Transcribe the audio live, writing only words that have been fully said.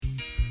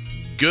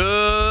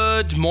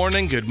Good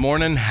morning.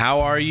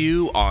 How are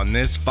you on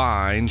this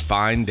fine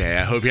day?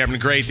 I hope you're having a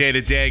great day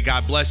today.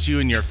 God bless you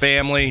and your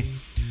family.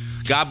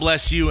 God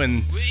bless you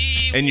and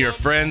your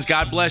friends.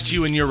 God bless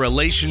you and your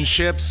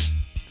relationships.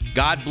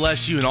 God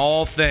bless you in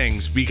all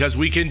things, because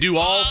we can do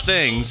all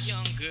things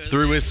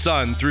through his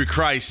Son, through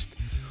Christ,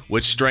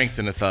 which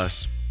strengtheneth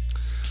us.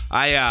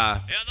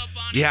 I'm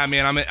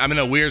in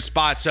a weird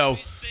spot. So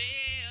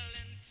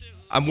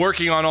I'm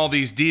working on all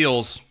these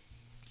deals,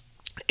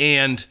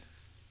 and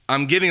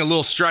I'm getting a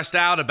little stressed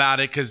out about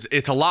it because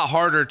it's a lot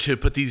harder to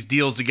put these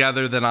deals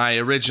together than I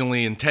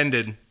originally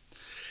intended.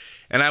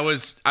 And I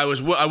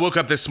woke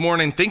up this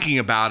morning thinking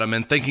about them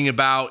and thinking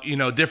about,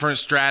 different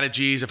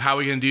strategies of how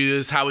we can do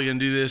this, how we can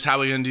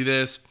do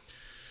this.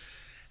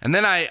 And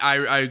then I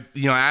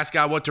asked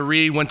God what to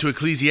read, went to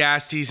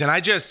Ecclesiastes, and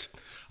I just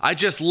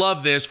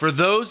love this. For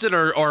those that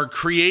are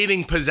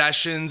creating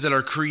possessions, that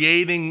are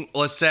creating,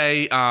 let's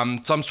say,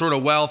 some sort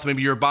of wealth.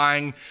 Maybe you're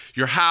buying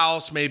your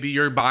house. Maybe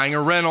you're buying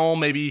a rental.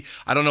 Maybe,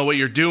 I don't know what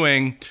you're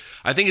doing.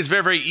 I think it's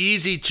very, very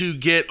easy to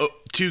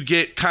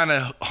get kind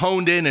of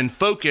honed in and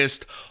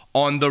focused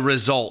on the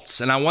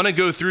results. And I want to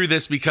go through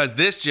this because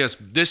this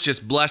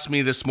just blessed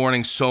me this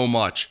morning so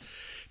much.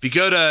 If you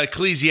go to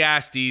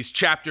Ecclesiastes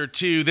chapter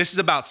 2, this is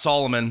about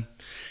Solomon.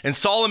 And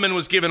Solomon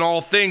was given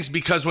all things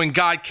because when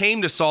God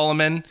came to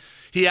Solomon,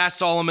 he asked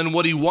Solomon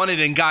what he wanted,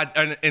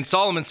 and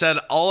Solomon said,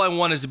 all I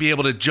want is to be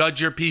able to judge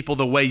your people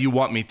the way you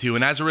want me to.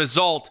 And as a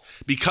result,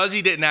 because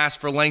he didn't ask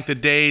for length of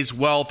days,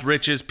 wealth,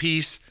 riches,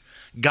 peace,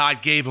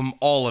 God gave him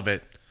all of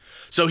it.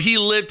 So he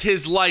lived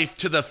his life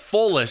to the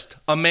fullest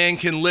a man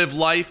can live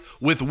life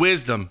with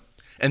wisdom.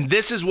 And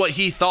this is what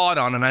he thought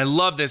on, and I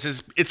love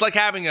this. It's like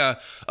having a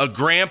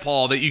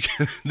grandpa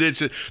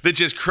that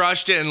just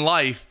crushed it in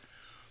life.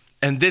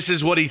 And this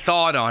is what he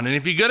thought on. And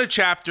if you go to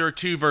chapter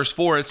 2, verse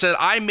 4, it said,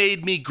 I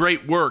made me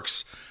great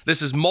works.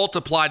 This has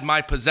multiplied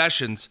my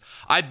possessions.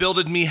 I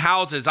builded me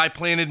houses. I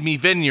planted me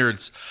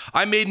vineyards.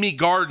 I made me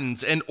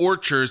gardens and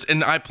orchards,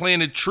 and I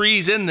planted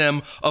trees in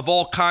them of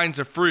all kinds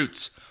of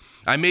fruits.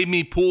 I made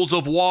me pools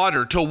of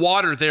water to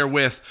water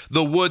therewith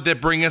the wood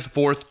that bringeth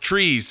forth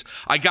trees.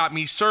 I got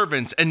me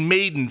servants and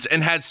maidens,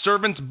 and had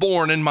servants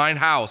born in mine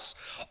house.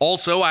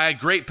 Also I had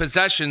great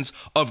possessions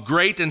of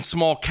great and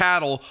small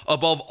cattle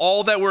above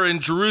all that were in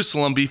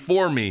Jerusalem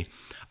before me.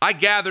 I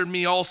gathered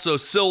me also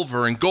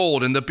silver and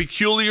gold and the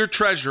peculiar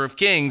treasure of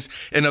kings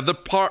and of the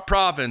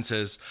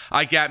provinces.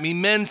 I got me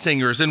men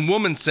singers and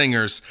women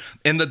singers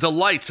and the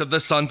delights of the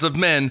sons of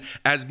men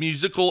as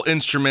musical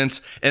instruments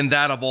and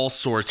that of all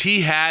sorts.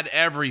 He had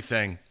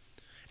everything.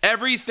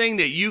 Everything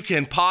that you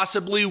can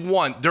possibly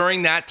want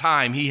during that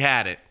time, he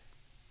had it.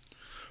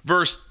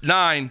 Verse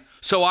 9,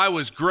 so I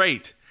was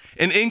great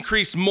and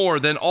increased more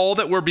than all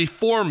that were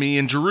before me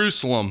in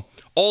Jerusalem.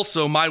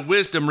 Also, my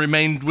wisdom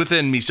remained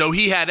within me. So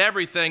he had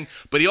everything,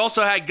 but he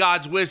also had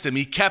God's wisdom.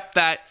 He kept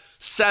that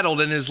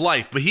settled in his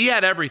life, but he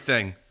had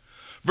everything.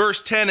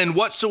 Verse 10, and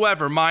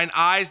whatsoever mine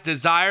eyes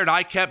desired,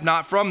 I kept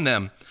not from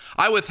them.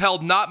 I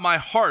withheld not my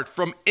heart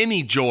from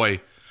any joy,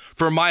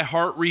 for my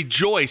heart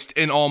rejoiced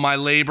in all my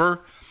labor,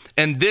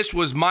 and this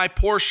was my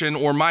portion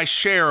or my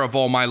share of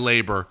all my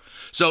labor.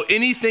 So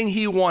anything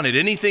he wanted,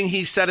 anything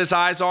he set his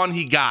eyes on,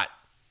 he got.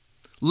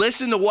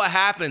 Listen to what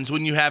happens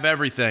when you have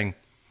everything.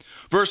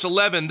 Verse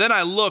 11, then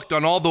I looked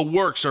on all the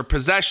works or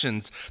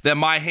possessions that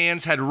my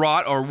hands had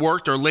wrought or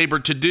worked or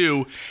labored to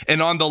do,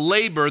 and on the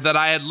labor that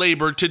I had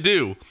labored to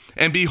do.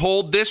 And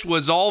behold, this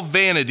was all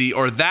vanity,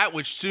 or that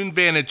which soon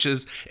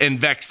vanishes, and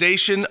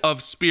vexation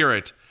of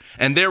spirit.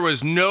 And there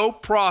was no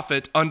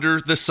profit under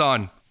the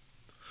sun.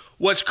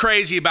 What's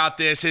crazy about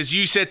this is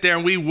you sit there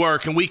and we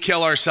work and we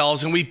kill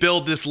ourselves and we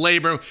build this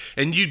labor,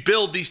 and you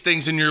build these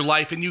things in your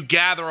life and you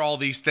gather all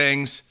these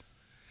things.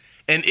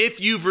 And if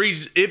you've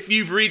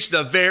reached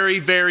the very,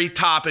 very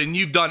top and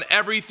you've done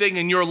everything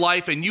in your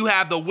life and you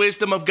have the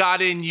wisdom of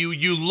God in you,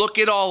 you look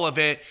at all of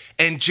it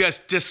and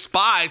just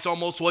despise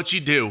almost what you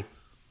do.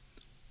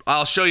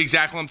 I'll show you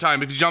exactly what I'm talking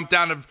about. If you jump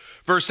down to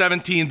verse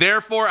 17,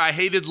 therefore I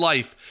hated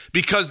life,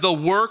 because the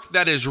work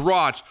that is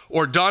wrought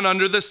or done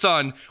under the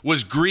sun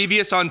was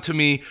grievous unto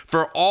me,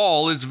 for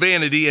all is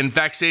vanity and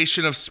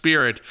vexation of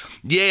spirit.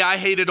 Yea, I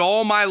hated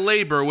all my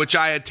labor which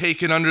I had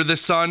taken under the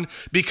sun,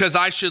 because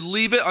I should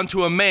leave it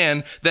unto a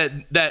man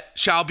that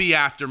shall be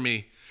after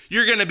me.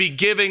 You're going to be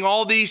giving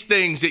all these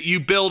things that you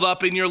build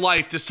up in your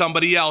life to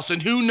somebody else.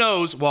 And who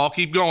knows, well, I'll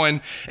keep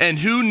going. And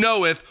who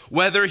knoweth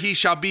whether he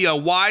shall be a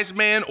wise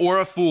man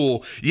or a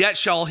fool? Yet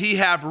shall he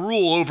have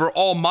rule over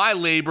all my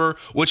labor,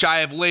 which I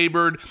have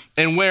labored,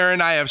 and wherein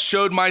I have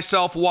showed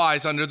myself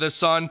wise under the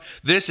sun.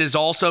 This is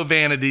also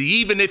vanity.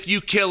 Even if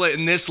you kill it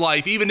in this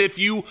life, even if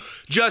you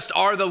just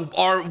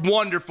are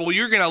wonderful,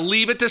 you're going to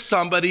leave it to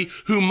somebody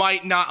who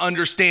might not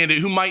understand it,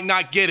 who might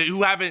not get it,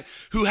 who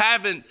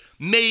haven't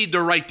made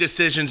the right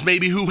decisions,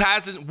 maybe who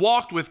hasn't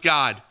walked with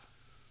God.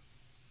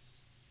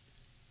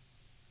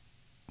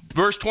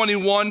 Verse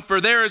 21,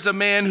 for there is a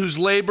man whose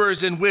labor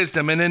is in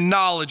wisdom and in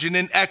knowledge and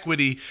in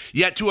equity,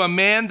 yet to a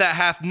man that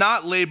hath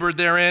not labored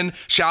therein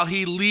shall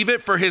he leave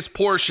it for his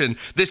portion.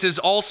 This is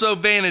also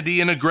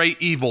vanity and a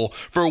great evil.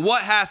 For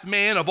what hath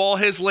man of all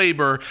his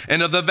labor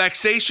and of the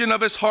vexation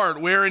of his heart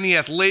wherein he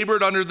hath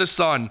labored under the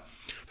sun?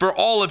 For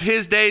all of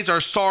his days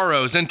are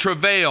sorrows and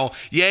travail,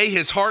 yea,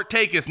 his heart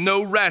taketh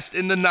no rest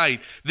in the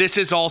night. This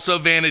is also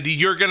vanity.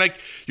 You're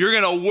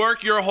gonna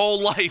work your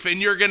whole life,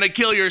 and you're gonna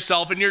kill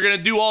yourself, and you're gonna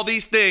do all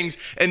these things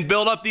and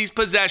build up these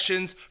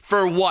possessions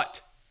for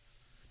what?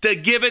 To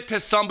give it to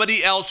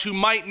somebody else who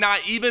might not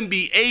even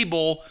be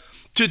able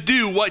to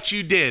do what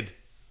you did.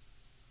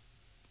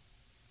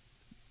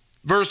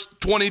 Verse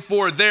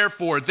 24,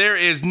 therefore, there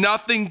is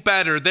nothing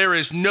better, there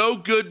is no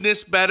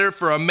goodness better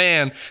for a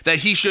man that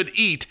he should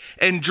eat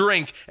and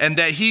drink, and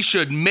that he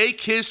should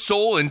make his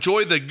soul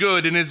enjoy the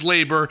good in his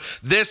labor.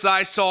 This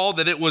I saw,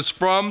 that it was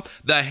from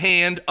the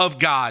hand of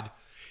God.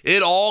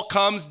 It all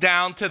comes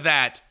down to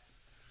that.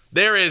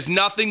 There is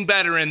nothing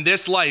better in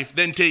this life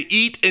than to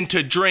eat and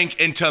to drink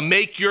and to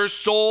make your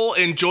soul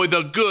enjoy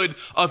the good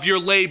of your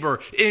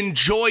labor.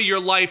 Enjoy your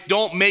life.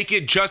 Don't make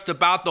it just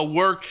about the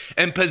work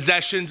and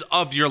possessions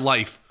of your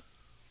life.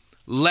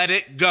 Let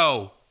it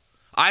go.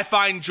 I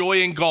find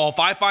joy in golf.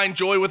 I find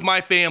joy with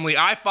my family.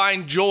 I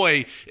find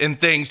joy in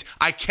things.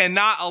 I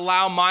cannot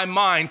allow my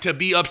mind to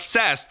be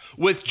obsessed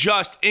with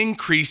just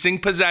increasing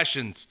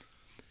possessions,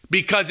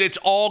 because it's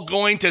all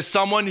going to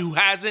someone who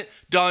hasn't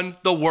done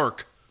the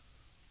work.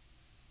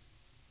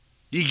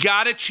 You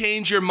got to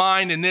change your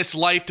mind in this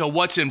life to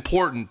what's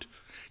important.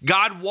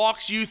 God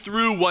walks you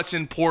through what's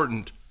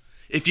important.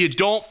 If you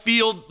don't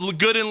feel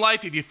good in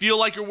life, if you feel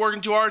like you're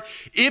working too hard,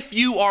 if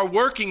you are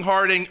working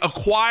hard and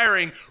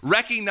acquiring,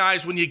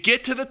 recognize when you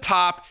get to the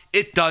top,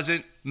 it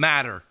doesn't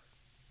matter.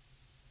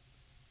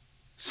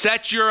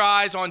 Set your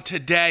eyes on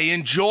today.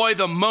 Enjoy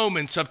the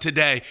moments of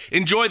today.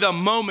 Enjoy the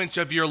moments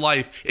of your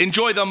life.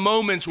 Enjoy the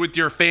moments with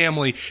your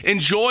family.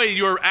 Enjoy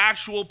your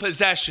actual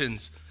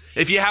possessions.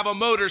 If you have a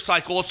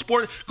motorcycle, a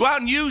sport, go out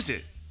and use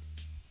it.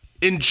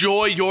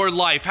 Enjoy your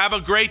life. Have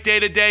a great day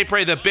today.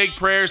 Pray the big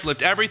prayers.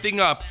 Lift everything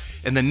up.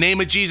 In the name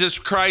of Jesus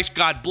Christ,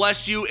 God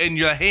bless you and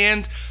your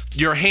hands,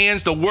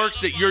 the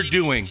works that you're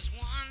doing.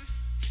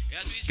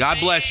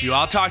 God bless you.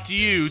 I'll talk to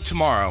you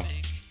tomorrow.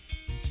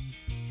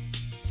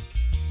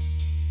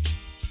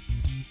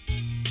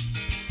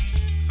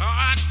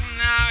 I can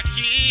now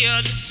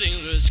hear the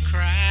sailors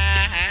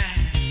cry.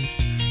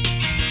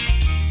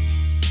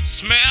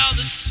 Smell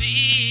the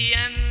sea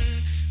and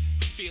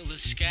feel the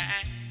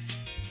sky.